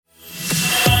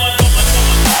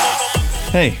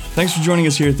Hey, thanks for joining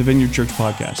us here at the Vineyard Church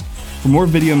Podcast. For more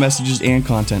video messages and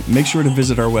content, make sure to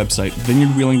visit our website,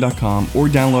 vineyardwheeling.com, or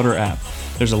download our app.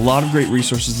 There's a lot of great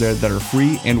resources there that are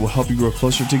free and will help you grow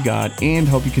closer to God and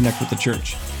help you connect with the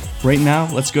church. Right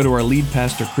now, let's go to our lead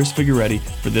pastor, Chris Figueretti,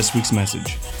 for this week's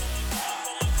message.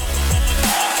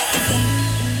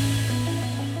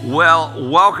 Well,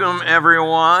 welcome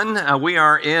everyone. We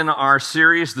are in our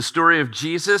series, The Story of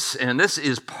Jesus, and this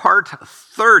is part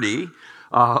 30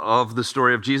 of the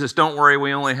story of Jesus. Don't worry,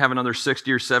 we only have another 60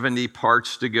 or 70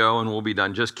 parts to go and we'll be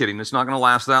done. Just kidding. It's not going to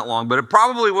last that long, but it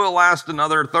probably will last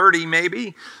another 30,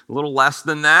 maybe a little less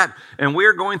than that. And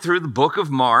we're going through the book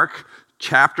of Mark,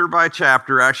 chapter by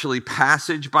chapter, actually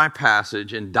passage by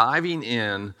passage, and diving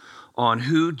in on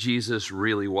who Jesus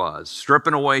really was,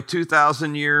 stripping away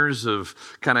 2,000 years of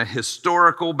kind of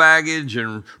historical baggage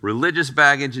and religious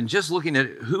baggage and just looking at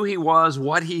who he was,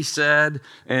 what he said,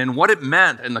 and what it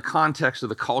meant in the context of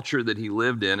the culture that he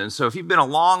lived in. And so if you've been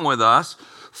along with us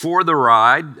for the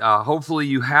ride, hopefully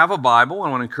you have a Bible. I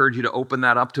want to encourage you to open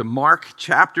that up to Mark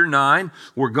chapter 9.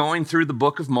 We're going through the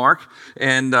book of Mark,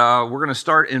 and we're going to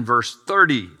start in verse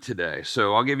 30 today.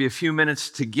 So I'll give you a few minutes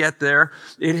to get there.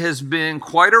 It has been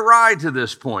quite a ride to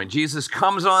this point. Jesus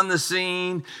comes on the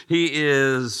scene. He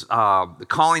is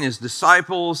calling his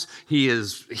disciples. He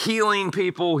is healing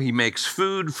people. He makes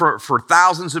food for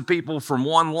thousands of people from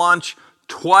one lunch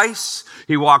twice.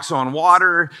 He walks on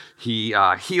water. He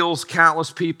heals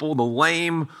countless people. The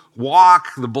lame walk,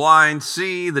 the blind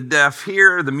see, the deaf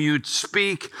hear, the mute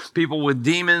speak. People with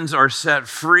demons are set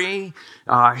free.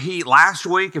 Last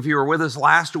week, if you were with us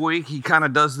last week, he kind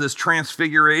of does this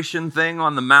transfiguration thing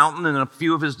on the mountain, and a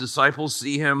few of his disciples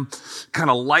see him kind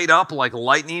of light up like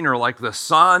lightning or like the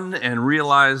sun and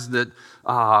realize that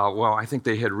I think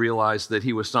they had realized that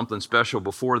he was something special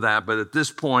before that, but at this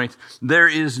point, there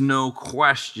is no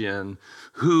question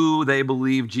who they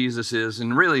believe Jesus is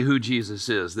and really who Jesus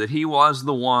is, that he was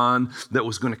the one that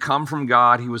was going to come from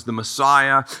God. He was the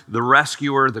Messiah, the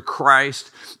rescuer, the Christ,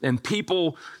 and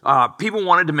people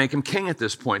wanted to make him king at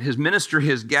this point. His ministry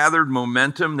has gathered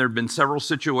momentum. There have been several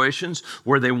situations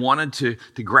where they wanted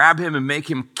to grab him and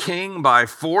make him king by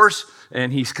force,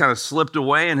 and he's kind of slipped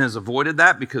away and has avoided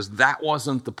that because that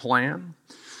wasn't the plan.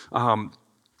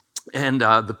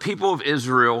 The people of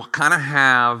Israel kind of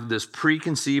have this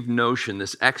preconceived notion,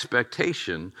 this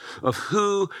expectation of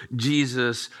who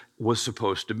Jesus was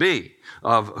supposed to be,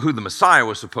 of who the Messiah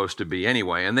was supposed to be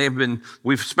anyway. And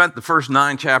we've spent the first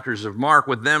 9 chapters of Mark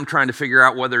with them trying to figure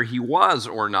out whether he was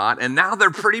or not. And now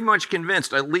they're pretty much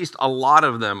convinced, at least a lot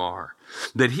of them are,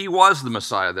 that he was the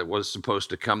Messiah that was supposed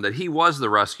to come, that he was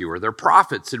the rescuer. Their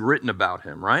prophets had written about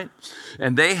him, right?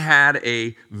 And they had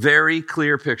a very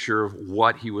clear picture of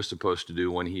what he was supposed to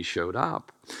do when he showed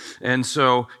up. And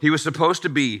so he was supposed to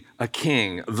be a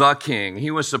king, the king.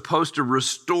 He was supposed to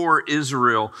restore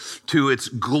Israel to its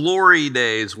glory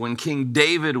days when King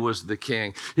David was the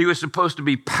king. He was supposed to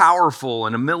be powerful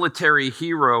and a military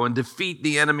hero and defeat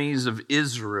the enemies of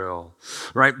Israel,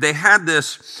 right? They had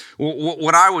this,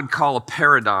 what I would call a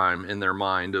paradigm in their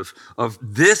mind of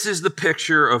this is the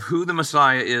picture of who the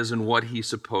Messiah is and what he's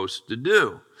supposed to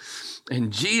do.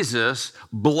 And Jesus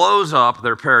blows up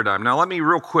their paradigm. Now, let me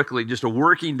real quickly, just a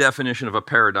working definition of a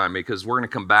paradigm, because we're going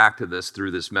to come back to this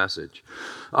through this message.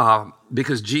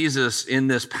 Because Jesus, in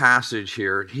this passage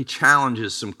here, he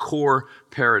challenges some core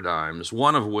paradigms,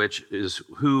 one of which is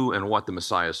who and what the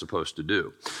Messiah is supposed to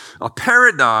do. A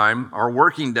paradigm, our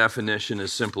working definition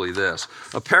is simply this.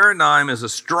 A paradigm is a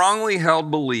strongly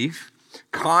held belief,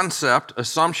 concept,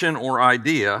 assumption, or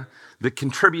idea that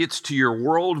contributes to your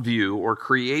worldview or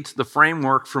creates the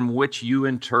framework from which you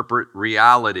interpret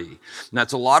reality. And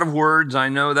that's a lot of words, I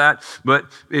know that, but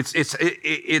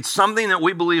it's something that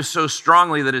we believe so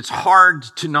strongly that it's hard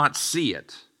to not see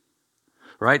it,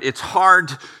 right? It's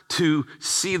hard to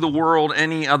see the world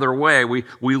any other way. We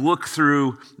look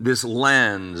through this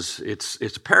lens. It's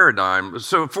a paradigm.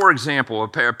 So, for example, a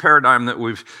paradigm that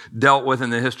we've dealt with in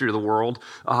the history of the world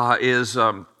is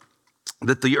that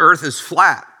the earth is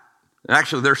flat.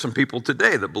 Actually, there's some people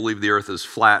today that believe the earth is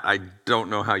flat. I don't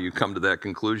know how you come to that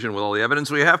conclusion with all the evidence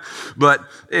we have. But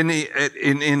in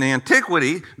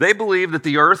antiquity, they believed that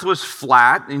the earth was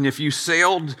flat, and if you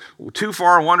sailed too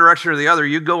far in one direction or the other,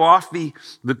 you'd go off the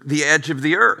edge of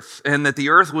the earth, and that the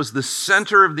earth was the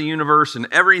center of the universe, and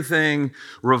everything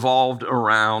revolved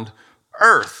around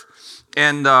earth.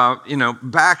 And,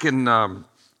 back in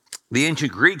the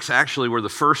ancient Greeks actually were the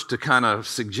first to kind of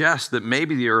suggest that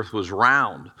maybe the earth was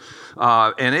round.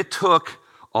 And it took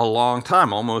a long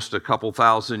time, almost a couple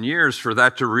thousand years for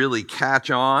that to really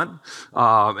catch on.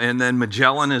 And then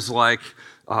Magellan is like,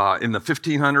 in the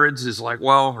 1500s is like,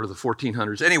 well, or the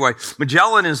 1400s. Anyway,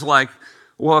 Magellan is like,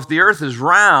 well, if the earth is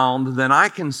round, then I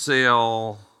can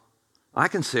sail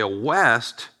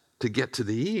west to get to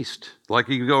the east. Like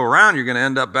you go around, you're going to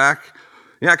end up back.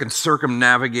 Yeah, I can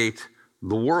circumnavigate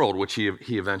the world, which he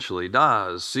eventually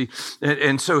does. See,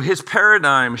 and so his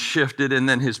paradigm shifted, and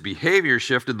then his behavior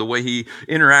shifted. The way he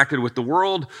interacted with the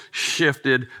world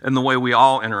shifted, and the way we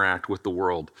all interact with the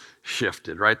world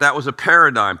shifted, right? That was a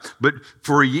paradigm. But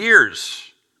for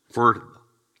years, for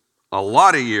a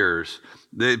lot of years,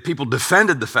 the people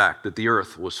defended the fact that the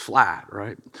earth was flat,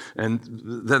 right?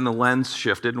 And then the lens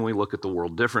shifted, and we look at the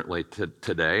world differently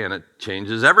today, and it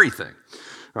changes everything.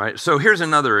 Right? So here's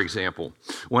another example.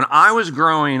 When I was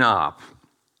growing up,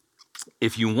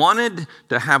 if you wanted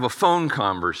to have a phone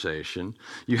conversation,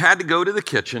 you had to go to the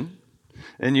kitchen,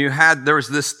 and there was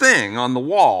this thing on the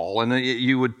wall, and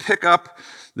you would pick up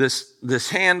this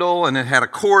handle, and it had a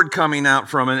cord coming out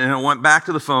from it, and it went back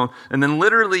to the phone, and then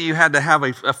literally you had to have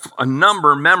a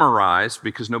number memorized,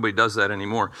 because nobody does that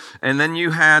anymore, and then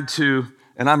you had to,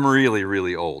 and I'm really,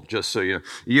 really old, just so you know,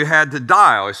 you had to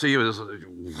dial. So you was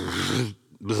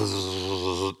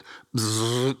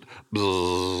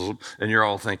and you're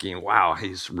all thinking, wow,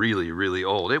 he's really, really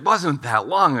old. It wasn't that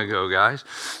long ago, guys.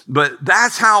 But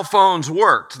that's how phones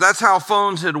worked. That's how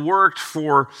phones had worked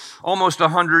for almost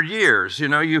 100 years. You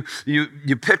know, you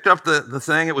picked up the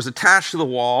thing, it was attached to the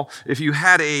wall. If you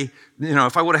had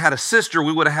if I would have had a sister,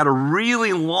 we would have had a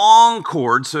really long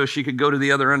cord so she could go to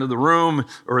the other end of the room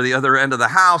or the other end of the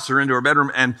house or into her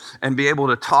bedroom and be able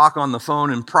to talk on the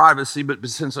phone in privacy. But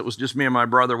since it was just me and my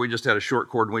brother, we just had a short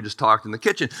cord and we just talked in the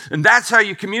kitchen. And that's how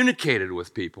you communicated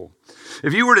with people.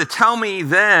 If you were to tell me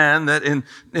then that in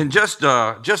just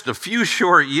a few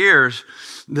short years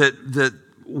that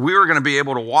we were going to be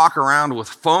able to walk around with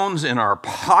phones in our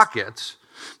pockets,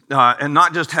 and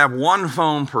not just have one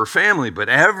phone per family, but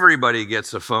everybody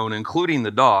gets a phone, including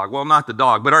the dog. Well, not the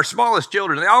dog, but our smallest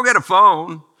children, they all get a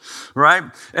phone, right?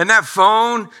 And that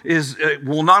phone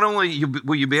will not only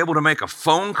will you be able to make a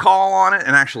phone call on it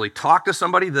and actually talk to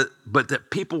somebody, but that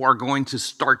people are going to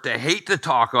start to hate to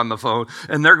talk on the phone,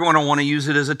 and they're going to want to use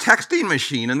it as a texting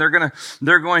machine, and they're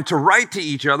going to write to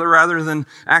each other rather than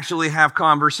actually have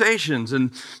conversations.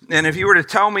 And if you were to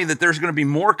tell me that there's going to be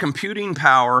more computing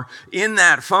power in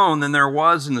that phone than there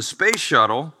was in the space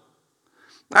shuttle,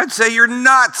 I'd say you're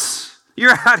nuts.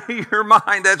 You're out of your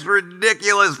mind. That's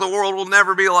ridiculous. The world will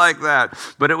never be like that.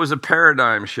 But it was a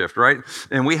paradigm shift, right?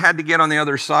 And we had to get on the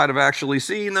other side of actually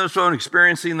seeing those phones,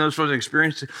 experiencing those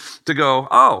phones, to go,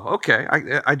 oh, okay,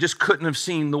 I just couldn't have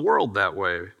seen the world that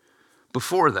way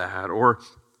before that. Or,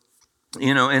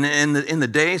 and in the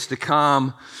days to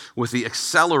come, with the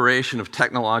acceleration of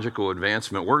technological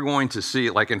advancement, we're going to see,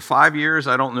 like in 5 years,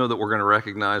 I don't know that we're going to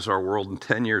recognize our world. In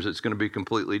 10 years, it's going to be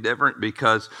completely different,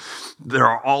 because there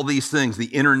are all these things, the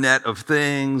Internet of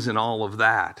Things and all of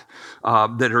that,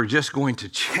 that are just going to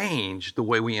change the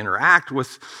way we interact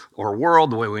with our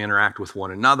world, the way we interact with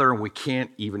one another, and we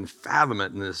can't even fathom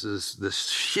it. And this is this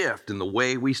shift in the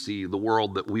way we see the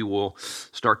world that we will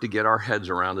start to get our heads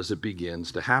around as it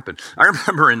begins to happen. I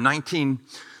remember in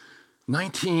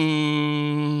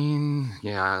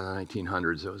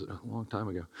 1900s, that was a long time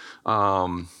ago.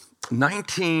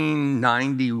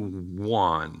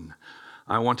 1991,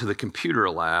 I went to the computer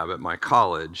lab at my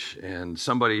college, and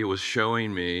somebody was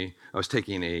showing me, I was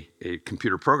taking a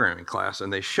computer programming class,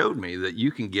 and they showed me that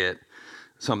you can get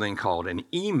something called an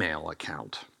email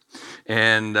account.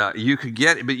 And you could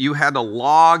get it, but you had to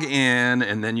log in,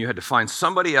 and then you had to find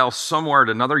somebody else somewhere at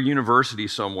another university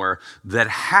somewhere that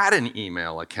had an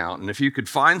email account. And if you could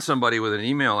find somebody with an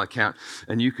email account,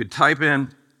 and you could type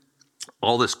in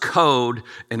all this code,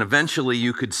 and eventually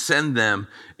you could send them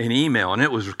an email. And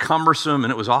it was cumbersome,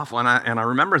 and it was awful. And I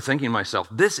remember thinking to myself,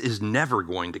 this is never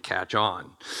going to catch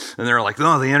on. And they're like,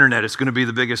 no, the internet is going to be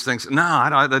the biggest thing.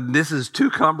 No, this is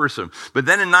too cumbersome. But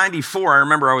then in 94, I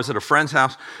remember I was at a friend's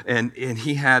house, and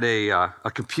he had a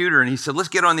computer, and he said, let's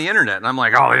get on the internet. And I'm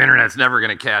like, oh, the internet's never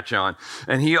going to catch on.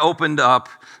 And he opened up,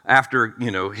 after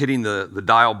hitting the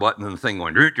dial button and the thing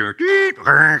going,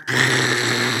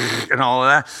 and all of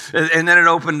that. And then it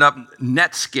opened up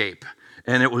Netscape,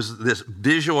 and it was this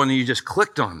visual, and you just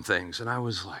clicked on things. And I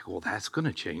was like, well, that's going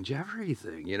to change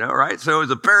everything, right? So it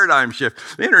was a paradigm shift.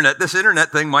 This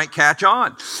internet thing might catch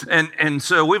on. And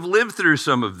so we've lived through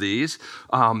some of these,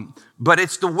 but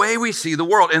it's the way we see the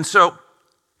world. And so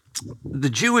the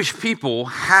Jewish people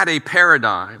had a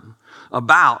paradigm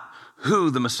about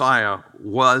who the Messiah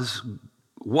was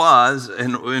was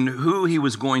and who he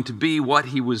was going to be, what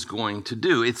he was going to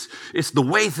do. It's the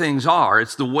way things are.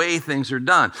 It's the way things are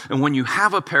done. And when you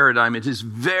have a paradigm, it is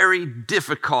very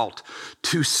difficult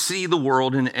to see the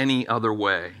world in any other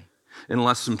way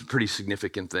unless some pretty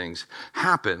significant things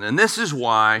happen. And this is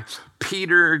why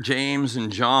Peter, James,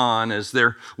 and John, as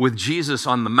they're with Jesus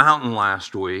on the mountain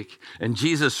last week, and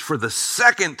Jesus for the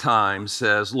second time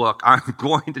says, look, I'm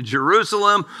going to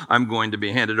Jerusalem. I'm going to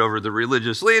be handed over to the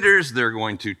religious leaders. They're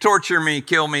going to torture me,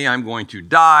 kill me. I'm going to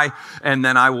die. And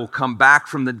then I will come back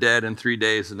from the dead in 3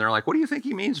 days. And they're like, what do you think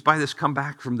he means by this come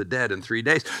back from the dead in 3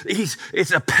 days?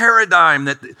 It's a paradigm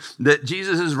that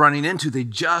Jesus is running into. They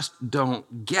just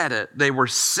don't get it. They were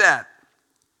set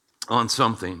on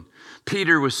something.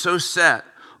 Peter was so set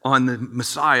on the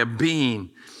Messiah being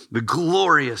the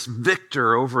glorious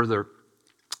victor over the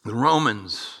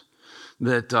Romans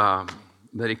that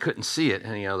he couldn't see it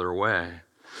any other way.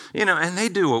 You know, and they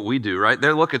do what we do, right?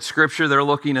 They look at Scripture, they're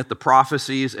looking at the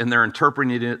prophecies, and they're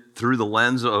interpreting it through the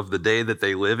lens of the day that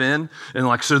they live in. And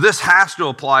like, so this has to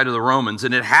apply to the Romans,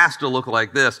 and it has to look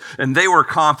like this. And they were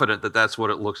confident that that's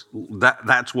what it looks,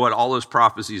 that's what all those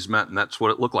prophecies meant, and that's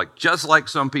what it looked like, just like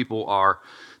some people are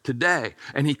today.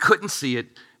 And he couldn't see it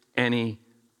any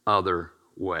other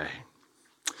way.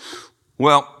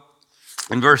 Well,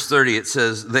 in verse 30, it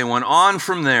says, they went on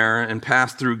from there and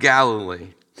passed through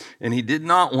Galilee. And he did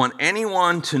not want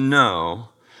anyone to know,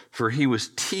 for he was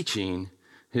teaching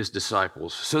his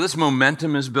disciples. So this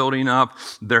momentum is building up.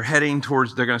 They're going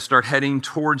to start heading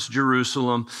towards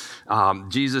Jerusalem.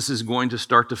 Jesus is going to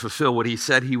start to fulfill what he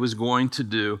said he was going to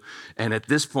do. And at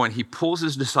this point, he pulls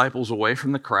his disciples away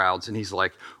from the crowds, and he's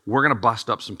like, we're going to bust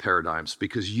up some paradigms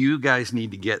because you guys need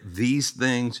to get these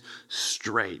things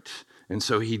straight. And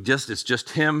so it's just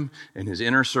him and his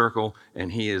inner circle,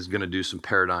 and he is going to do some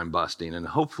paradigm busting. And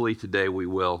hopefully today we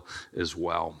will as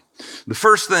well. The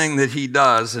first thing that he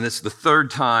does, and it's the third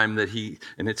time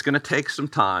and it's going to take some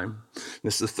time.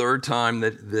 It's the third time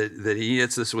that he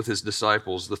hits this with his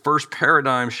disciples. The first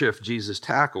paradigm shift Jesus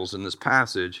tackles in this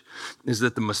passage is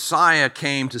that the Messiah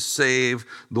came to save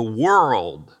the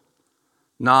world,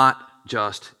 not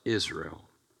just Israel.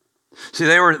 See,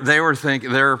 they were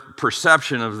thinking, their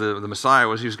perception of the Messiah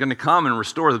was he was going to come and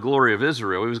restore the glory of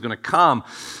Israel. He was going to come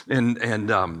and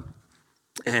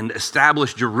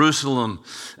establish Jerusalem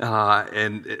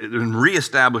and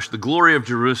reestablish the glory of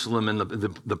Jerusalem and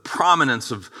the prominence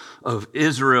of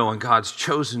Israel and God's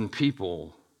chosen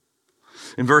people.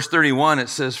 In verse 31, it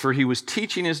says, for he was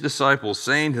teaching his disciples,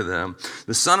 saying to them,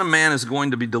 the Son of Man is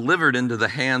going to be delivered into the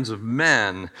hands of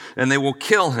men, and they will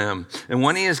kill him. And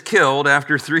when he is killed,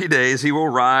 after 3 days, he will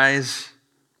rise.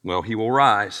 Well, he will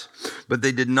rise. But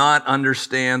they did not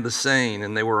understand the saying,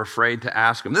 and they were afraid to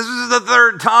ask him. This is the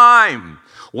third time.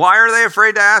 Why are they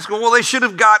afraid to ask him? Well, they should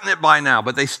have gotten it by now,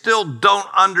 but they still don't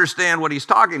understand what he's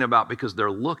talking about because they're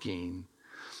looking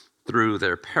through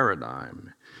their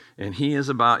paradigm. And he is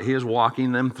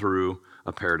walking them through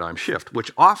a paradigm shift,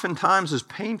 which oftentimes is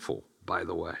painful, by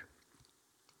the way.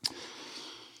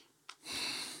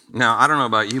 Now, I don't know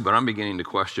about you, but I'm beginning to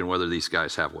question whether these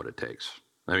guys have what it takes.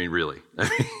 I mean, really.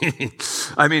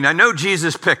 I know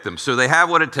Jesus picked them, so they have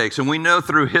what it takes. And we know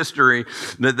through history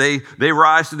that they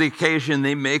rise to the occasion,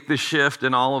 they make the shift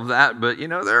and all of that. But,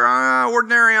 they're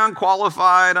ordinary,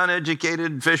 unqualified,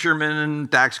 uneducated fishermen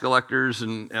and tax collectors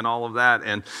and all of that.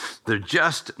 And they're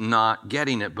just not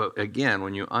getting it. But again,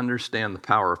 when you understand the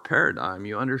power of paradigm,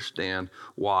 you understand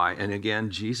why. And again,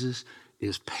 Jesus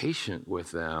is patient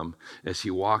with them as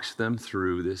he walks them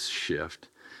through this shift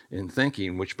in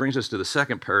thinking, which brings us to the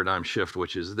second paradigm shift,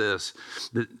 which is this,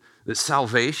 that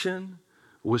salvation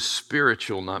was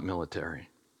spiritual, not military.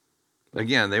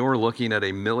 Again, they were looking at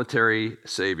a military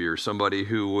savior, somebody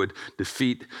who would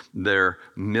defeat their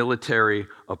military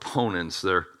opponents,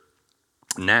 their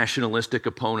nationalistic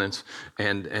opponents,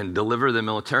 and deliver them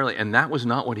militarily. And that was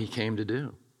not what he came to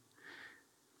do.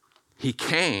 He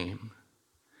came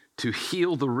to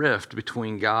heal the rift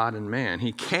between God and man.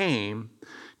 He came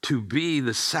to be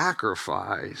the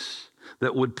sacrifice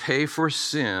that would pay for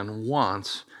sin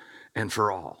once and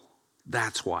for all.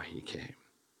 That's why he came.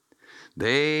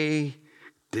 They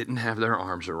didn't have their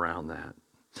arms around that.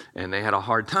 And they had a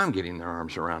hard time getting their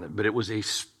arms around it. But it was a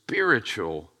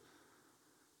spiritual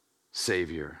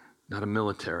savior, not a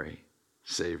military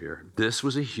savior. This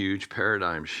was a huge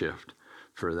paradigm shift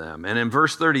for them. And in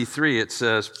verse 33, it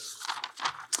says,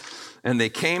 and they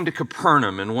came to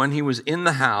Capernaum, and when he was in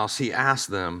the house, he asked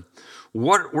them,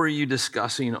 what were you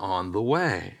discussing on the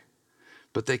way?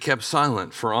 But they kept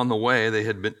silent, for on the way they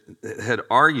had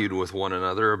argued with one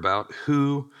another about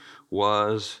who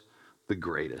was the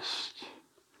greatest.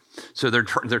 So they're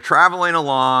traveling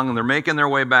along, and they're making their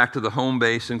way back to the home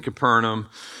base in Capernaum,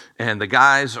 and the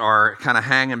guys are kind of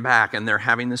hanging back, and they're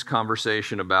having this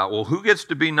conversation about, well, who gets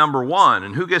to be number 1,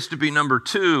 and who gets to be number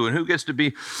 2, and who gets to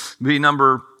be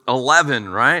number 11,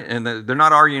 right? And they're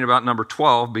not arguing about number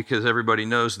 12 because everybody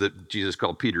knows that Jesus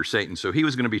called Peter Satan, so he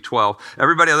was going to be 12.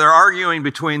 They're arguing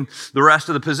between the rest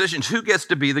of the positions. Who gets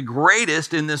to be the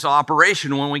greatest in this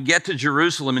operation when we get to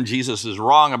Jerusalem and Jesus is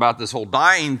wrong about this whole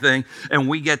dying thing, and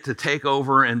we get to take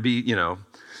over and be,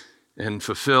 and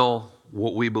fulfill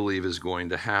what we believe is going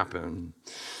to happen.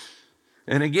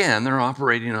 And again, they're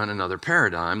operating on another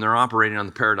paradigm. They're operating on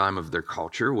the paradigm of their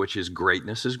culture, which is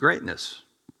greatness,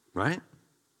 right?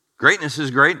 Greatness is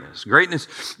greatness.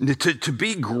 Greatness, to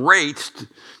be great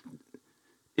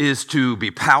is to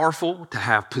be powerful, to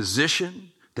have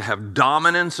position, to have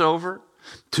dominance over,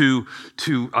 to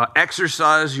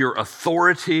exercise your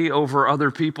authority over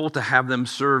other people, to have them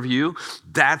serve you.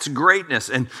 That's greatness.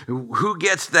 And who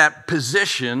gets that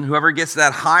position, whoever gets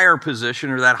that higher position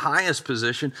or that highest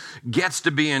position, gets to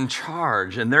be in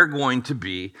charge, and they're going to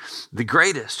be the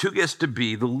greatest. Who gets to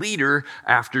be the leader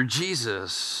after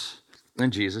Jesus?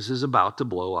 And Jesus is about to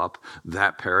blow up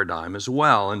that paradigm as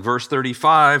well. In verse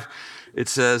 35, it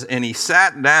says, and he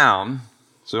sat down.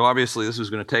 So obviously this was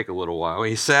going to take a little while.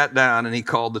 He sat down and he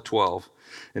called the 12.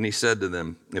 And he said to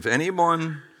them, if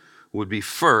anyone would be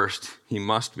first, he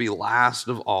must be last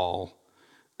of all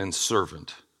and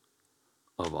servant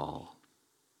of all.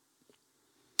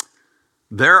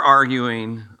 They're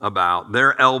arguing about,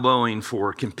 they're elbowing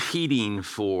for, competing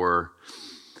for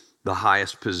the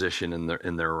highest position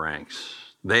in their ranks.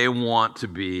 They want to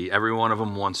be, every one of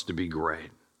them wants to be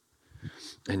great.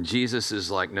 And Jesus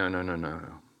is like, no.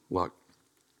 Look,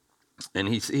 and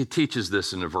he teaches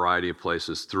this in a variety of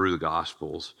places through the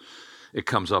Gospels. It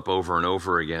comes up over and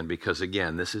over again because,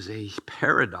 again, this is a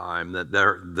paradigm that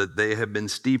they have been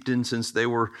steeped in since they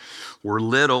were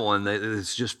little, and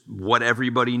it's just what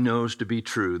everybody knows to be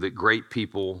true, that great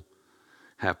people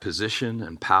have position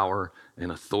and power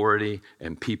and authority,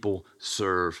 and people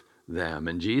serve them.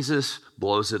 And Jesus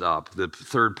blows it up. The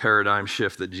third paradigm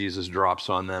shift that Jesus drops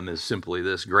on them is simply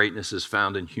this: greatness is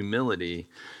found in humility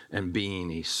and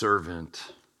being a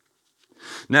servant.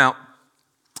 Now,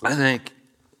 I think,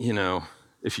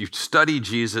 if you study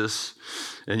Jesus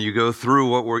and you go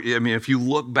through if you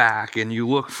look back and you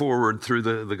look forward through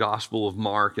the Gospel of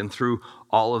Mark and through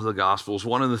all of the Gospels,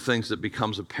 one of the things that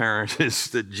becomes apparent is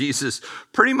that Jesus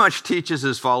pretty much teaches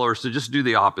his followers to just do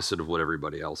the opposite of what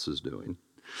everybody else is doing.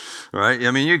 Right?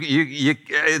 I mean,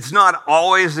 it's not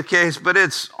always the case, but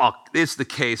it's the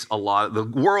case a lot. The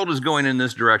world is going in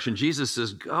this direction. Jesus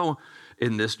says, go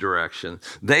in this direction.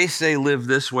 They say live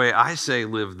this way, I say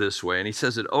live this way. And he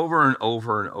says it over and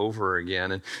over and over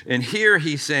again. And here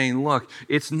he's saying, look,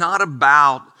 it's not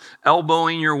about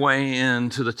elbowing your way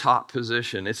into the top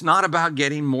position. It's not about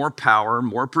getting more power,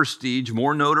 more prestige,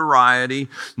 more notoriety,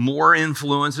 more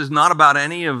influence. It's not about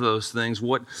any of those things.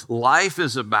 What life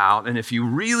is about, and if you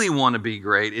really want to be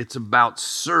great, it's about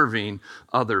serving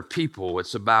other people.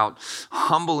 It's about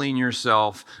humbling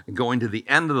yourself and going to the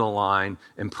end of the line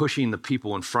and pushing the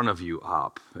people in front of you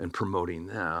up and promoting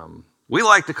them. We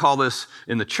like to call this,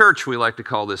 in the church, we like to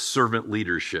call this servant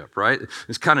leadership, right?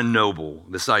 It's kind of noble,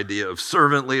 this idea of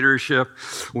servant leadership.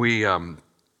 What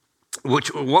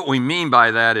we mean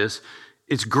by that is,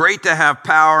 it's great to have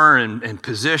power and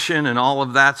position and all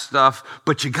of that stuff,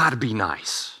 but you got to be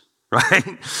nice, right?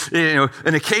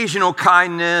 An occasional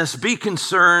kindness, be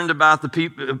concerned about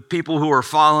the people who are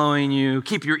following you,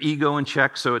 keep your ego in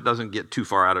check so it doesn't get too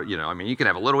far out of, you can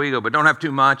have a little ego, but don't have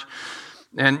too much.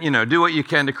 And, do what you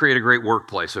can to create a great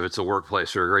workplace, if it's a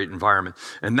workplace or a great environment.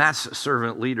 And that's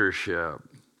servant leadership.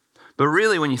 But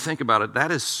really, when you think about it,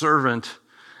 that is servant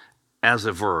as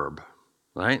a verb,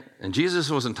 right? And Jesus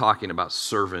wasn't talking about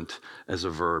servant as a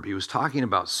verb. He was talking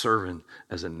about servant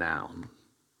as a noun.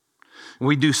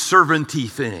 We do servanty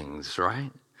things,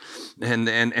 right?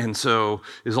 And so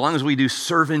as long as we do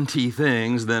servanty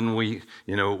things, then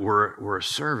we're a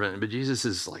servant. But Jesus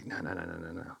is like,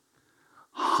 no.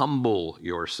 Humble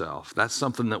yourself. That's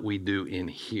something that we do in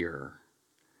here.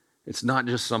 It's not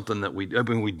just something that we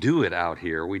do it out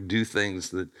here. We do things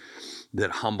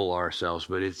that humble ourselves,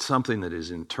 but it's something that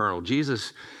is internal.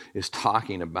 Jesus is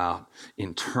talking about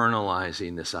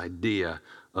internalizing this idea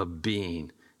of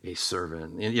being a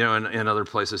servant. In other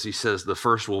places, he says the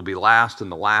first will be last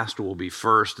and the last will be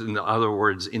first. In other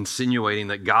words, insinuating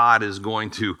that God is going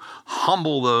to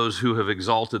humble those who have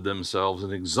exalted themselves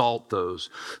and exalt those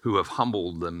who have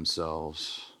humbled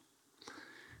themselves.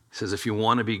 He says, if you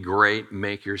want to be great,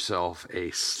 make yourself a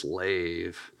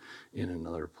slave in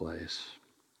another place.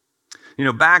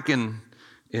 Back in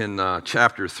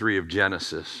chapter 3 of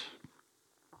Genesis,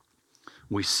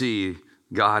 we see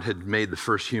God had made the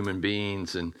first human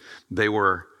beings, and they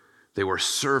were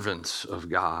servants of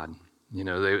God.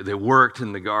 They worked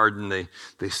in the garden.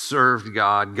 They served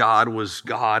God. God was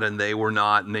God, and they were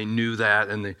not, and they knew that,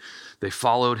 and they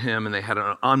followed him, and they had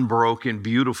an unbroken,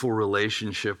 beautiful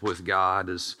relationship with God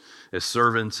as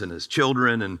servants and as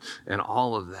children and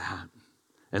all of that.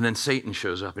 And then Satan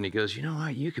shows up, and he goes, you know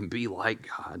what? You can be like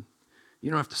God. You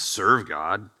don't have to serve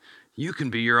God. You can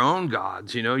be your own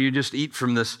gods. You just eat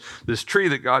from this tree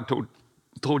that God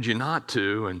told you not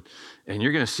to, and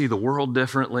you're going to see the world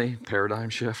differently. Paradigm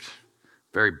shift.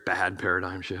 Very bad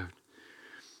paradigm shift.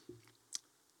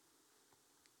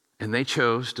 And they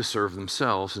chose to serve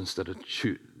themselves instead of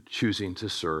choosing to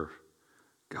serve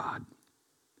God.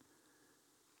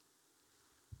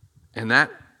 And that,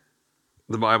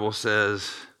 the Bible says,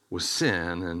 was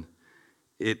sin, and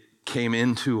it came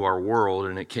into our world,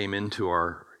 and it came into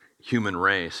our human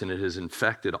race, and it has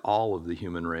infected all of the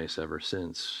human race ever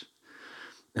since.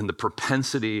 And the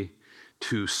propensity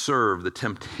to serve, the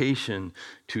temptation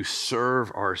to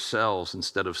serve ourselves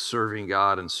instead of serving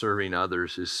God and serving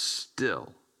others is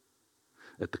still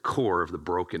at the core of the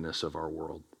brokenness of our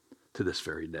world to this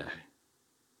very day.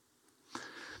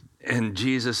 And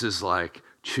Jesus is like,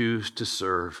 choose to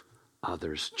serve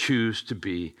others. Choose to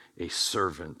be a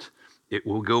servant. It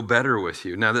will go better with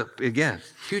you. Now, again,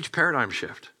 huge paradigm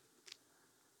shift.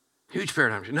 Huge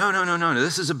paradigm shift. No.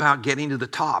 This is about getting to the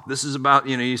top. This is about,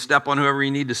 you step on whoever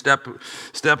you need to step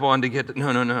on to get to,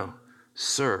 no.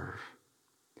 Serve.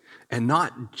 And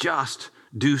not just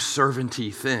do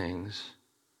servanty things,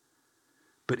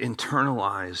 but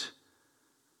internalize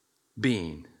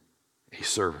being a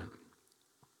servant.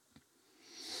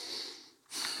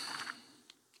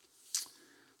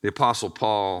 The Apostle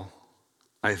Paul,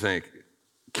 I think,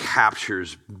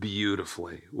 captures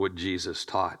beautifully what Jesus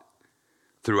taught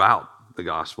throughout the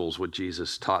Gospels, what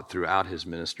Jesus taught throughout his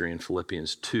ministry. In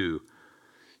Philippians 2,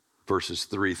 verses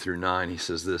 3 through 9, he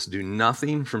says this: do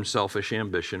nothing from selfish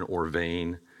ambition or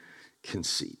vain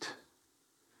conceit,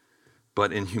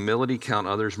 but in humility count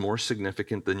others more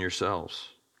significant than yourselves.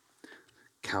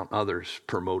 Count others,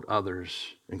 promote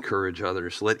others, encourage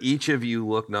others. Let each of you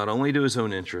look not only to his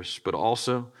own interests, but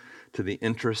also to the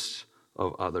interests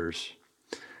of others.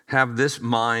 Have this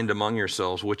mind among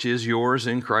yourselves, which is yours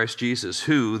in Christ Jesus,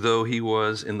 who, though he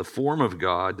was in the form of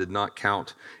God, did not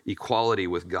count equality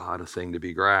with God a thing to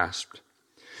be grasped,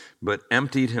 but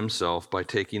emptied himself by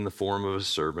taking the form of a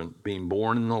servant, being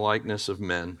born in the likeness of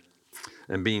men.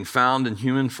 And being found in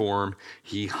human form,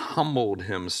 he humbled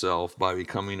himself by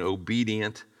becoming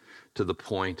obedient to the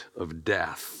point of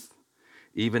death,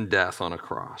 even death on a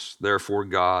cross. Therefore,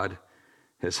 God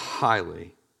has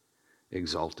highly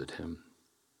exalted him.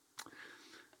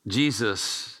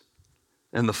 Jesus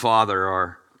and the Father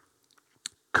are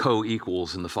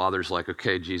co-equals, and the Father's like,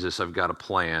 okay, Jesus, I've got a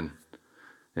plan,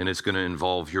 and it's going to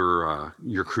involve your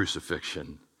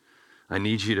crucifixion. I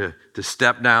need you to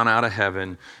step down out of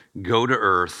heaven, go to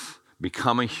earth,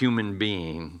 become a human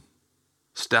being,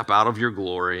 step out of your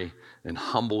glory, and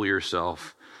humble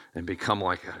yourself and become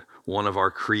like one of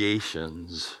our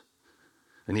creations.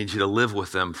 I need you to live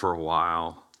with them for a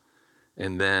while.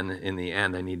 And then in the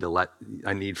end,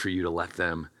 I need for you to let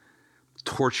them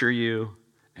torture you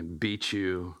and beat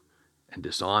you and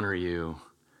dishonor you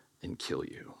and kill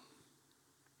you.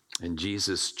 And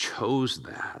Jesus chose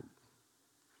that.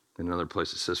 In another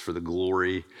place it says, for the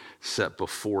glory set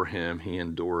before him, he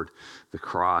endured the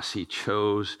cross. He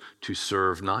chose to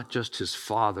serve not just his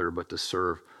Father, but to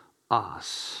serve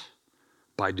us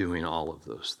by doing all of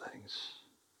those things.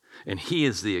 And he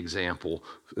is the example,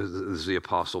 as the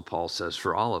Apostle Paul says,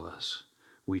 for all of us.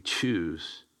 We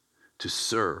choose to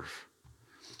serve.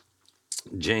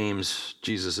 James,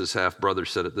 Jesus' half-brother,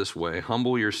 said it this way: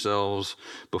 humble yourselves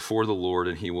before the Lord,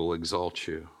 and he will exalt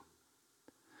you.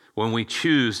 When we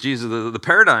choose Jesus, the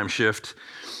paradigm shift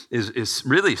is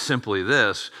really simply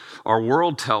this. Our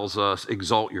world tells us,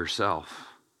 exalt yourself.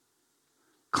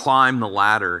 Climb the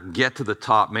ladder, get to the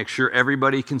top, make sure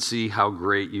everybody can see how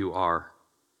great you are.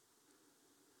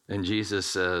 And Jesus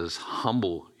says,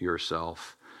 humble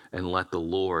yourself and let the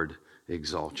Lord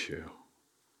exalt you.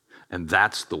 And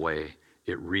that's the way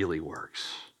it really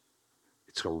works.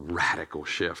 It's a radical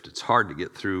shift. It's hard to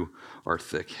get through our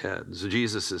thick heads.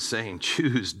 Jesus is saying,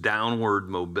 choose downward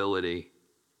mobility.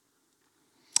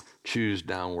 Choose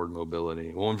downward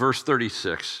mobility. Well, in verse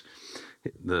 36,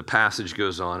 the passage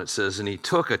goes on. It says, and he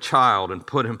took a child and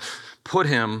put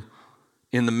him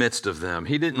in the midst of them.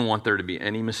 He didn't want there to be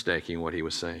any mistaking what he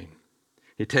was saying.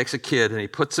 He takes a kid and he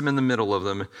puts him in the middle of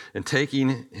them, and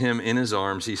taking him in his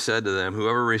arms, he said to them,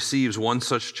 whoever receives one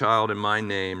such child in my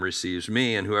name receives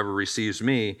me, and whoever receives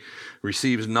me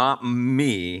receives not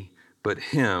me, but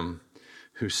him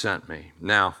who sent me.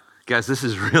 Now, guys, this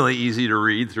is really easy to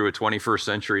read through a 21st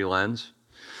century lens.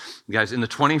 Guys, in the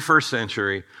 21st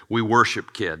century, we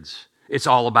worship kids. It's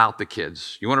all about the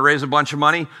kids. You want to raise a bunch of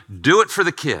money? Do it for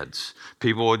the kids.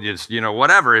 People would just,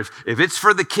 whatever. If it's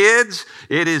for the kids,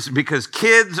 it is because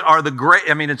kids are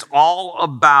it's all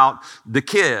about the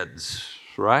kids,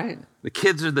 right? The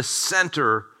kids are the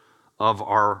center of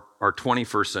our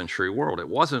 21st century world. It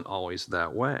wasn't always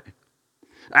that way.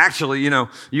 Actually,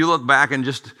 you look back in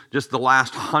just the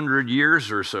last 100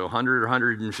 years or so, 100 or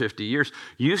 150 years,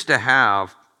 you used to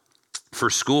have, for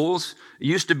schools, it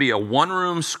used to be a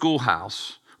one-room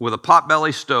schoolhouse with a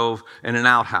potbelly stove and an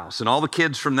outhouse. And all the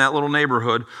kids from that little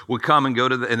neighborhood would come and go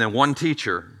to and then one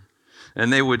teacher.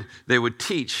 And they would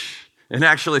teach. And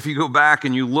actually, if you go back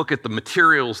and you look at the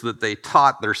materials that they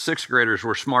taught, their sixth graders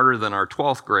were smarter than our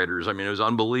 12th graders. I mean, it was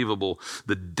unbelievable,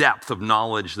 the depth of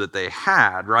knowledge that they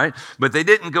had, right? But they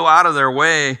didn't go out of their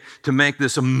way to make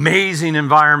this amazing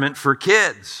environment for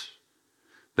kids.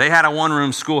 They had a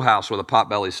one-room schoolhouse with a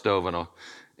potbelly stove and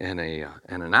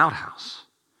an outhouse.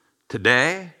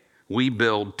 Today, we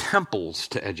build temples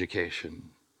to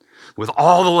education with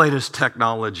all the latest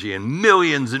technology and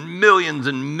millions and millions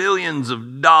and millions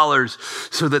of dollars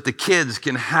so that the kids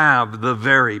can have the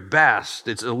very best.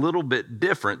 It's a little bit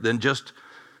different than just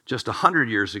 100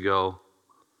 years ago,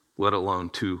 let alone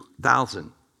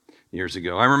 2,000 years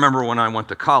ago. I remember when I went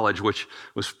to college, which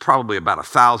was probably about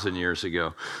 1,000 years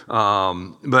ago.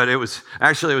 But it was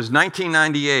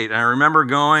 1998. And I remember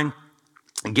going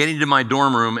and getting to my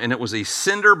dorm room, and it was a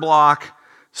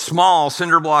small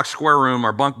cinder block square room.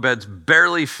 Our bunk beds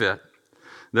barely fit.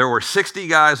 There were 60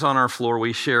 guys on our floor.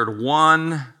 We shared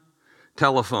one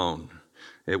telephone.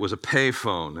 It was a pay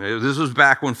phone. This was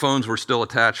back when phones were still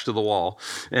attached to the wall.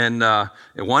 And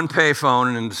one pay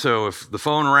phone, and so if the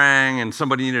phone rang and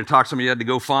somebody needed to talk to somebody, you had to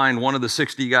go find one of the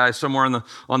 60 guys somewhere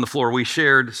on the floor.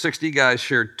 60 guys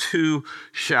shared 2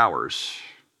 showers.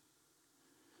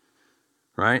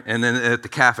 Right? And then at the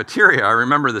cafeteria, I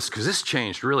remember this because this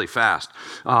changed really fast.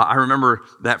 I remember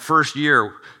that first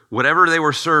year, whatever they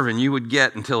were serving, you would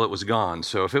get until it was gone.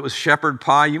 So if it was shepherd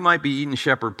pie, you might be eating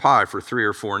shepherd pie for 3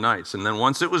 or 4 nights. And then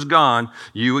once it was gone,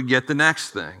 you would get the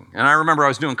next thing. And I remember I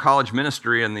was doing college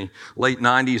ministry in the late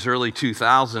 90s, early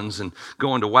 2000s, and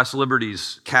going to West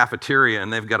Liberty's cafeteria,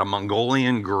 and they've got a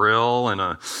Mongolian grill and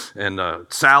a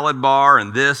salad bar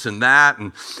and this and that.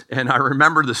 And I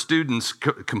remember the students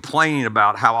complaining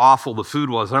about how awful the food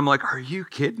was. And I'm like, are you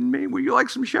kidding me? Would you like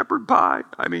some shepherd pie?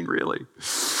 I mean, really?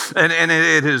 And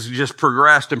it has just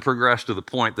progressed to the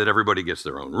point that everybody gets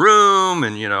their own room,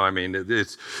 and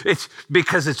it's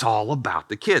because it's all about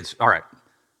the kids. All right,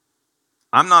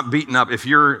 I'm not beating up if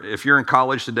you're in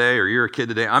college today or you're a kid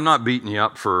today. I'm not beating you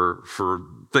up for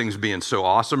things being so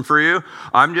awesome for you.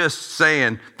 I'm just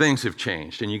saying things have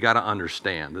changed, and you got to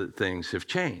understand that things have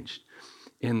changed.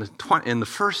 In the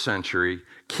first century,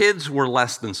 kids were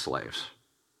less than slaves.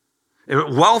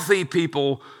 Wealthy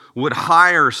people would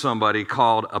hire somebody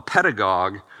called a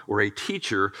pedagogue or a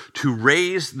teacher to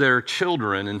raise their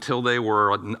children until they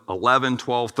were 11,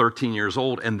 12, 13 years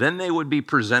old, and then they would be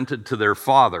presented to their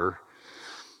father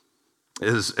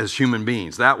as human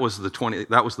beings. That was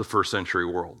the first century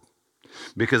world,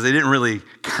 because they didn't really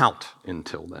count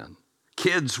until then.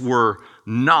 Kids were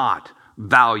not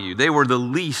valued. They were the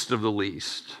least of the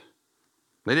least.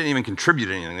 They didn't even contribute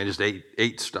anything. They just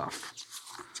ate stuff.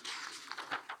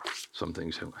 Some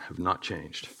things have not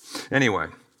changed. Anyway,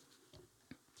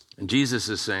 and Jesus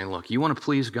is saying, look, you want to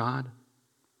please God?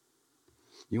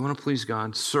 You want to please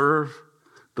God? Serve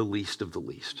the least of the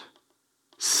least.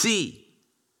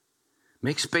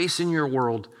 Make space in your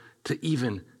world to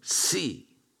even see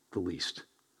the least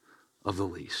of the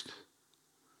least.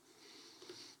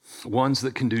 Ones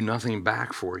that can do nothing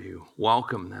back for you.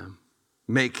 Welcome them.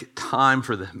 Make time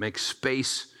for them. Make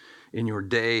space in your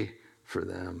day for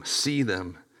them. See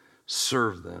them.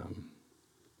 Serve them.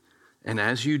 And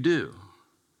as you do,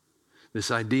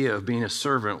 this idea of being a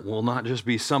servant will not just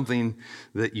be something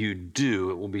that you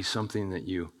do, it will be something that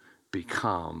you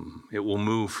become. It will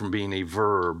move from being a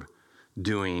verb,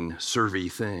 doing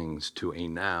servy things, to a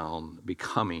noun,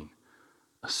 becoming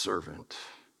a servant.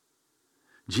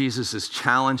 Jesus is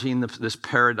challenging this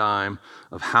paradigm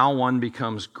of how one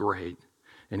becomes great.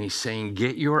 And he's saying,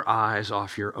 get your eyes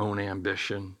off your own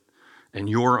ambition and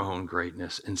your own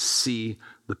greatness and see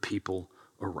the people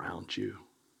around you.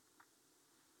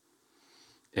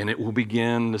 And it will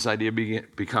begin, this idea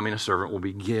of becoming a servant will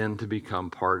begin to become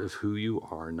part of who you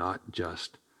are, not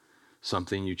just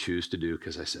something you choose to do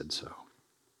because I said so.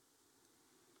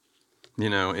 You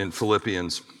know, in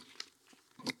Philippians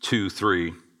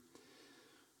 2:3,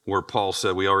 where Paul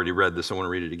said, we already read this, I want to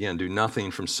read it again, do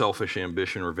nothing from selfish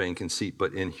ambition or vain conceit,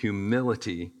 but in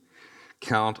humility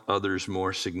count others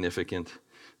more significant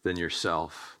than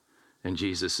yourself. And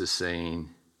Jesus is saying,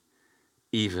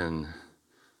 even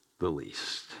the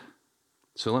least.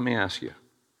 So let me ask you,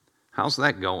 how's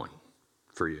that going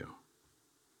for you?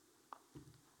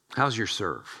 How's your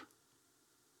serve?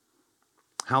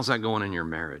 How's that going in your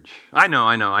marriage? I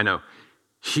know.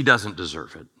 She doesn't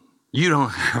deserve it. You don't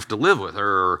have to live with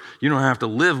her, or you don't have to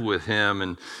live with him,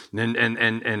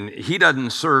 and he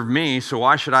doesn't serve me, so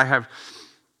why should I have?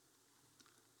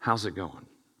 How's it going?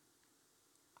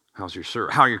 How's your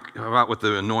serve? How about with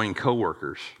the annoying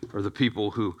coworkers or the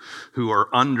people who are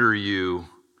under you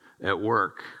at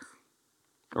work,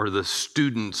 or the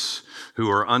students who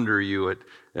are under you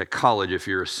at college if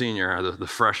you're a senior, or the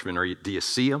freshmen? Do you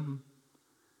see them?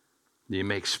 Do you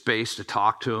make space to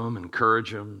talk to them,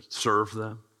 encourage them, serve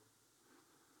them?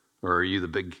 Or are you the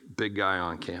big guy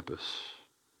on campus?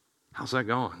 How's that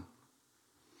going?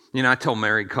 You know, I tell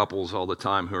married couples all the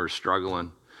time who are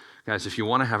struggling, guys, if you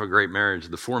want to have a great marriage,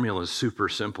 the formula is super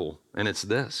simple, and it's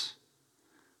this: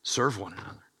 serve one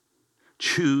another.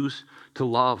 Choose to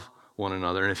love one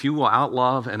another. And if you will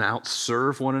outlove and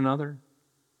outserve one another,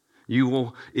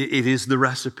 it is the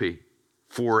recipe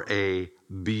for a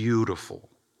beautiful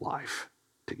life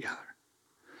together.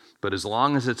 But as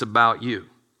long as it's about you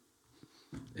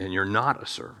and you're not a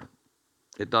servant,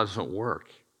 it doesn't work.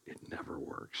 It never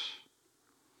works.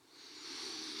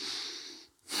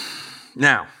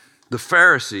 Now, the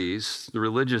Pharisees, the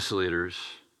religious leaders,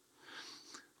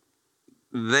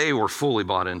 they were fully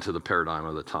bought into the paradigm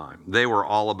of the time. They were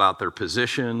all about their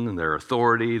position and their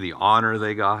authority, the honor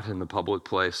they got in the public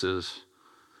places.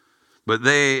 But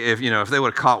if they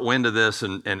would have caught wind of this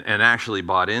and actually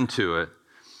bought into it,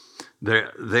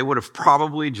 they would have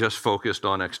probably just focused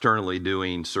on externally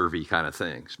doing servy kind of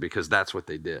things, because that's what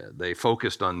they did. They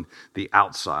focused on the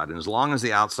outside. And as long as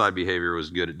the outside behavior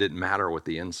was good, it didn't matter what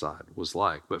the inside was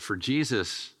like. But for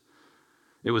Jesus,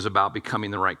 it was about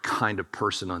becoming the right kind of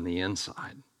person on the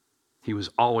inside. He was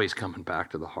always coming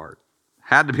back to the heart.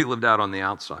 Had to be lived out on the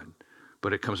outside.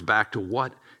 But it comes back to,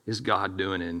 what is God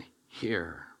doing in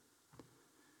here?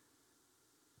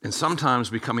 And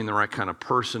sometimes becoming the right kind of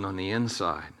person on the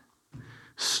inside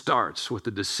starts with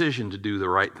the decision to do the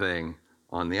right thing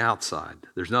on the outside.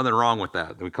 There's nothing wrong with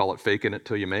that. We call it faking it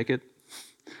till you make it.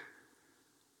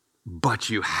 But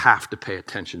you have to pay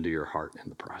attention to your heart in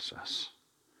the process,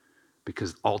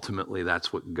 because ultimately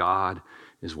that's what God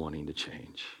is wanting to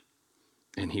change.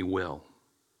 And he will.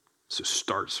 So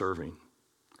start serving,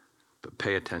 but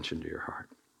pay attention to your heart.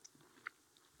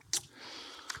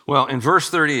 Well, in verse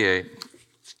 38,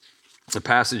 the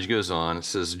passage goes on. It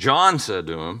says, John said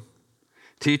to him,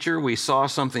 Teacher, we saw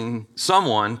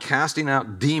someone casting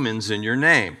out demons in your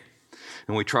name,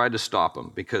 and we tried to stop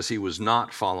him because he was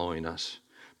not following us.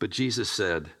 But Jesus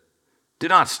said, Do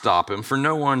not stop him, for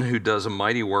no one who does a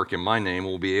mighty work in my name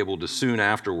will be able soon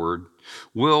afterward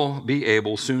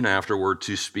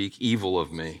to speak evil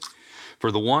of me.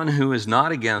 For the one who is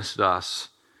not against us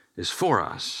is for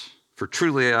us. For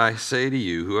truly I say to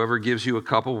you, whoever gives you a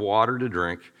cup of water to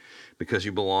drink because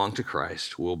you belong to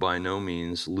Christ will by no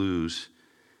means lose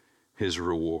his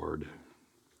reward.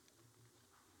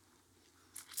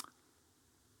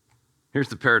 Here's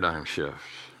the paradigm shift.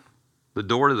 The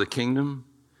door to the kingdom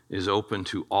is open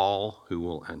to all who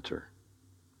will enter.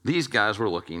 These guys were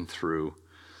looking through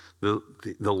the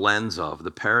lens of, the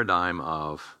paradigm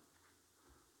of,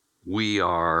 we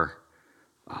are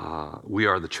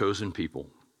the chosen people.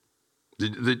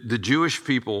 The Jewish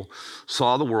people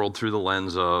saw the world through the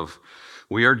lens of,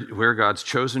 we're God's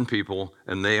chosen people,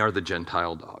 and they are the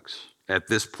Gentile dogs. At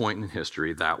this point in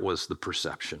history, that was the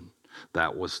perception.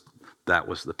 That was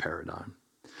the paradigm.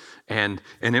 And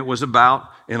it was about,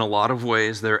 in a lot of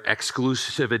ways, their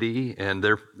exclusivity and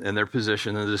their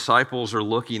position. And the disciples are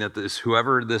looking at this,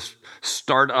 whoever this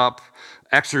startup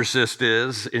exorcist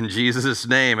is, in Jesus'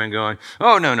 name, and going,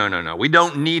 oh, no. We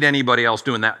don't need anybody else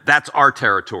doing that. That's our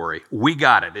territory. We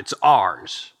got it. It's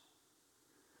ours.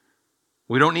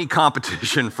 We don't need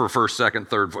competition for first, second,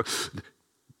 third, fourth.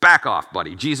 Back off,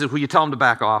 buddy. Jesus, will you tell him to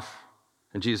back off?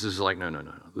 And Jesus is like, no.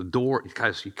 The door,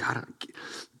 guys,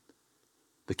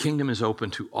 the kingdom is open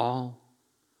to all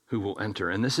who will enter.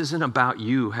 And this isn't about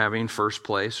you having first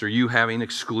place or you having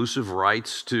exclusive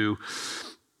rights to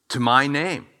my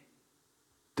name.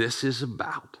 This is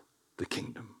about the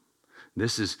kingdom.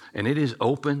 And it is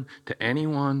open to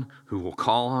anyone who will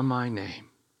call on my name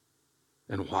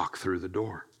and walk through the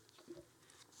door.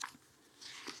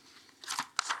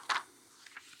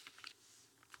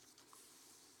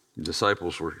 The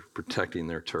disciples were protecting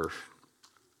their turf.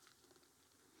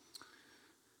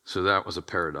 So that was a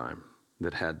paradigm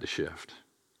that had to shift.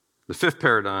 The fifth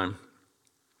paradigm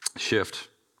shift,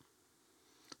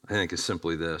 I think, is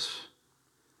simply this.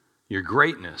 Your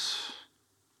greatness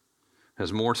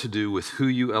has more to do with who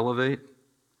you elevate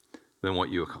than what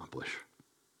you accomplish.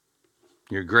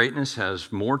 Your greatness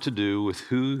has more to do with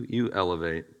who you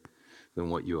elevate than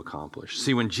what you accomplish.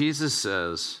 See, when Jesus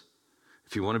says,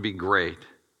 if you want to be great,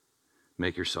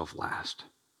 make yourself last.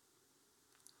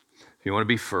 If you want to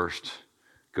be first,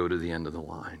 go to the end of the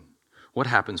line. What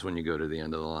happens when you go to the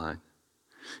end of the line?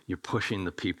 You're pushing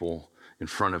the people in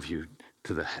front of you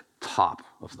to the top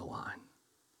of the line.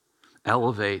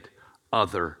 Elevate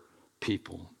other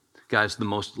people. Guys, the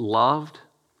most loved,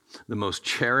 the most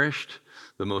cherished,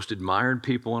 the most admired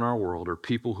people in our world are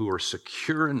people who are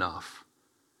secure enough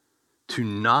to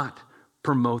not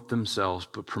promote themselves,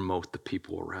 but promote the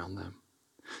people around them.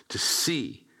 To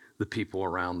see the people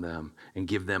around them and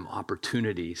give them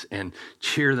opportunities and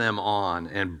cheer them on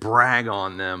and brag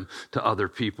on them to other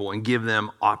people and give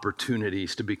them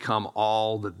opportunities to become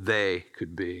all that they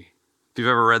could be. If you've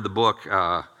ever read the book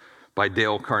by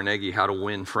Dale Carnegie, How to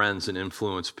Win Friends and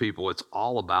Influence People, it's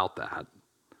all about that.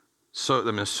 So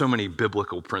there's so many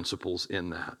biblical principles in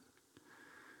that.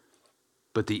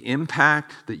 But the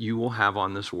impact that you will have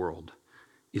on this world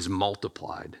is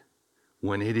multiplied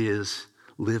when it is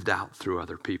lived out through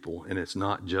other people, and it's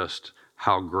not just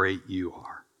how great you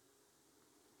are.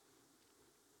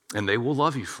 And they will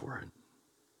love you for it.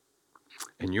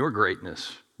 And your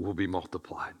greatness will be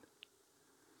multiplied.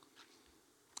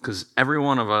 Because every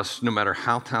one of us, no matter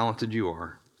how talented you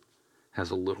are, has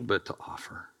a little bit to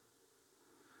offer.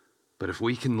 But if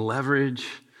we can leverage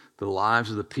the lives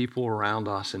of the people around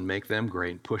us and make them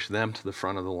great, push them to the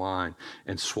front of the line,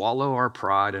 and swallow our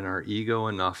pride and our ego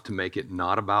enough to make it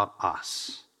not about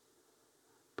us,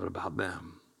 but about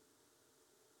them,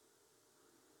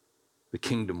 the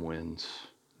kingdom wins,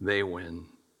 they win,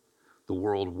 the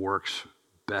world works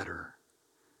better,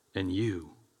 and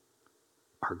you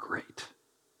are great.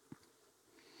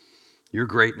 Your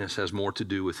greatness has more to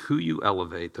do with who you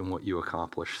elevate than what you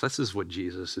accomplish. This is what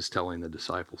Jesus is telling the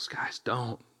disciples. Guys,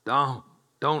 don't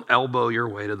elbow your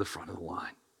way to the front of the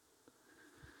line,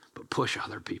 but push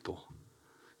other people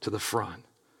to the front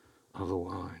of the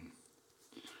line.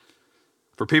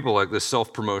 For people like this,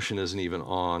 self-promotion isn't even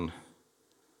on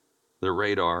their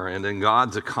radar. And in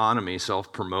God's economy,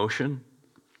 self-promotion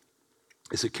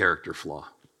is a character flaw.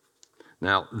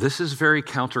 Now, this is very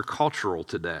countercultural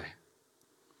today.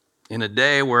 In a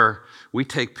day where we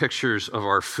take pictures of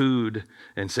our food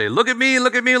and say, look at me,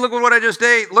 look at what I just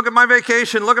ate. Look at my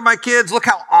vacation, look at my kids, look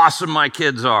how awesome my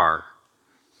kids are.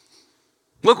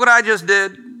 Look what I just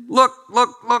did. Look.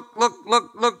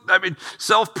 I mean,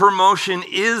 self-promotion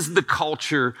is the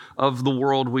culture of the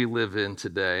world we live in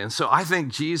today. And so I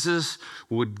think Jesus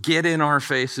would get in our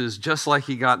faces just like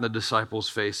he got in the disciples'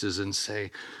 faces and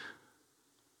say,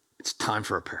 it's time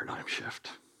for a paradigm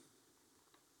shift.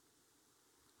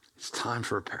 It's time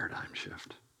for a paradigm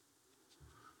shift.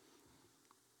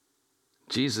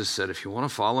 Jesus said, if you want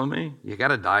to follow me, you got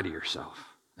to die to yourself.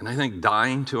 And I think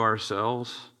dying to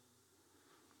ourselves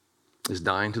is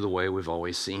dying to the way we've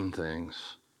always seen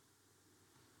things.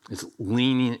 It's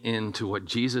leaning into what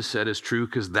Jesus said is true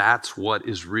because that's what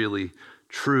is really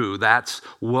true. That's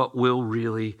what will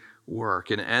really work.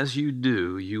 And as you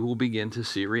do, you will begin to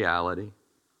see reality.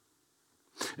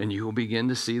 And you will begin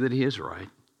to see that he is right.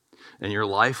 And your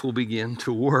life will begin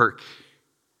to work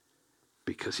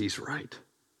because he's right.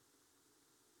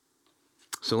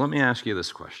 So let me ask you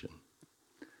this question.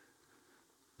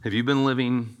 Have you been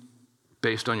living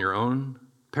based on your own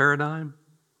paradigm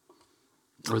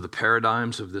or the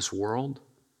paradigms of this world?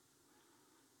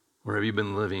 Or have you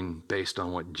been living based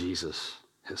on what Jesus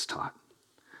has taught?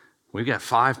 We've got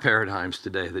 5 paradigms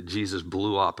today that Jesus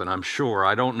blew up, and I'm sure,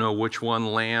 I don't know which one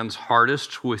lands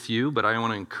hardest with you, but I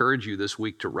want to encourage you this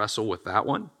week to wrestle with that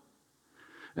one.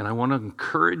 And I want to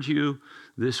encourage you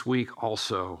this week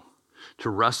also to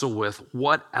wrestle with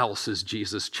what else is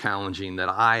Jesus challenging that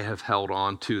I have held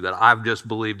on to, that I've just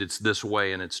believed it's this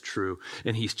way and it's true.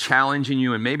 And he's challenging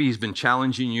you, and maybe he's been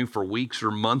challenging you for weeks or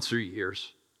months or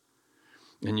years.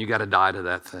 And you got to die to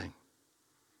that thing.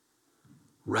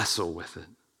 Wrestle with it.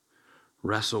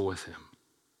 Wrestle with him.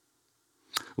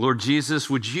 Lord Jesus,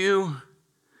 would you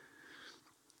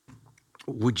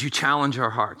challenge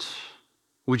our hearts?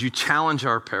 Would you challenge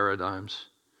our paradigms?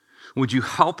 Would you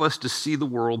help us to see the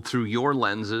world through your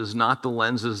lenses, not the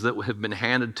lenses that have been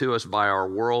handed to us by our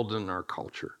world and our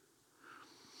culture?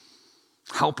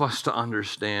 Help us to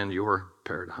understand your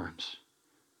paradigms.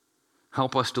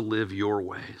 Help us to live your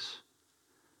ways.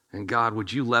 And God,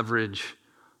 would you leverage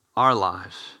our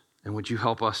lives, and would you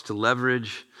help us to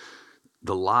leverage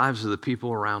the lives of the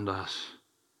people around us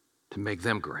to make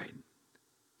them great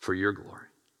for your glory.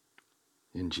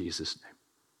 In Jesus'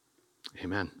 name,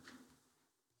 amen.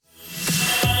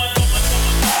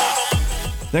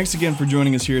 Thanks again for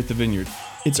joining us here at the Vineyard.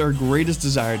 It's our greatest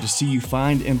desire to see you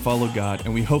find and follow God,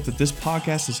 and we hope that this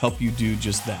podcast has helped you do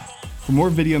just that. For more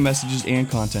video messages and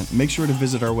content, make sure to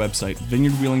visit our website,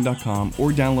 vineyardwheeling.com,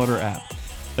 or download our app.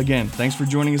 Again, thanks for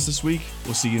joining us this week.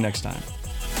 We'll see you next time.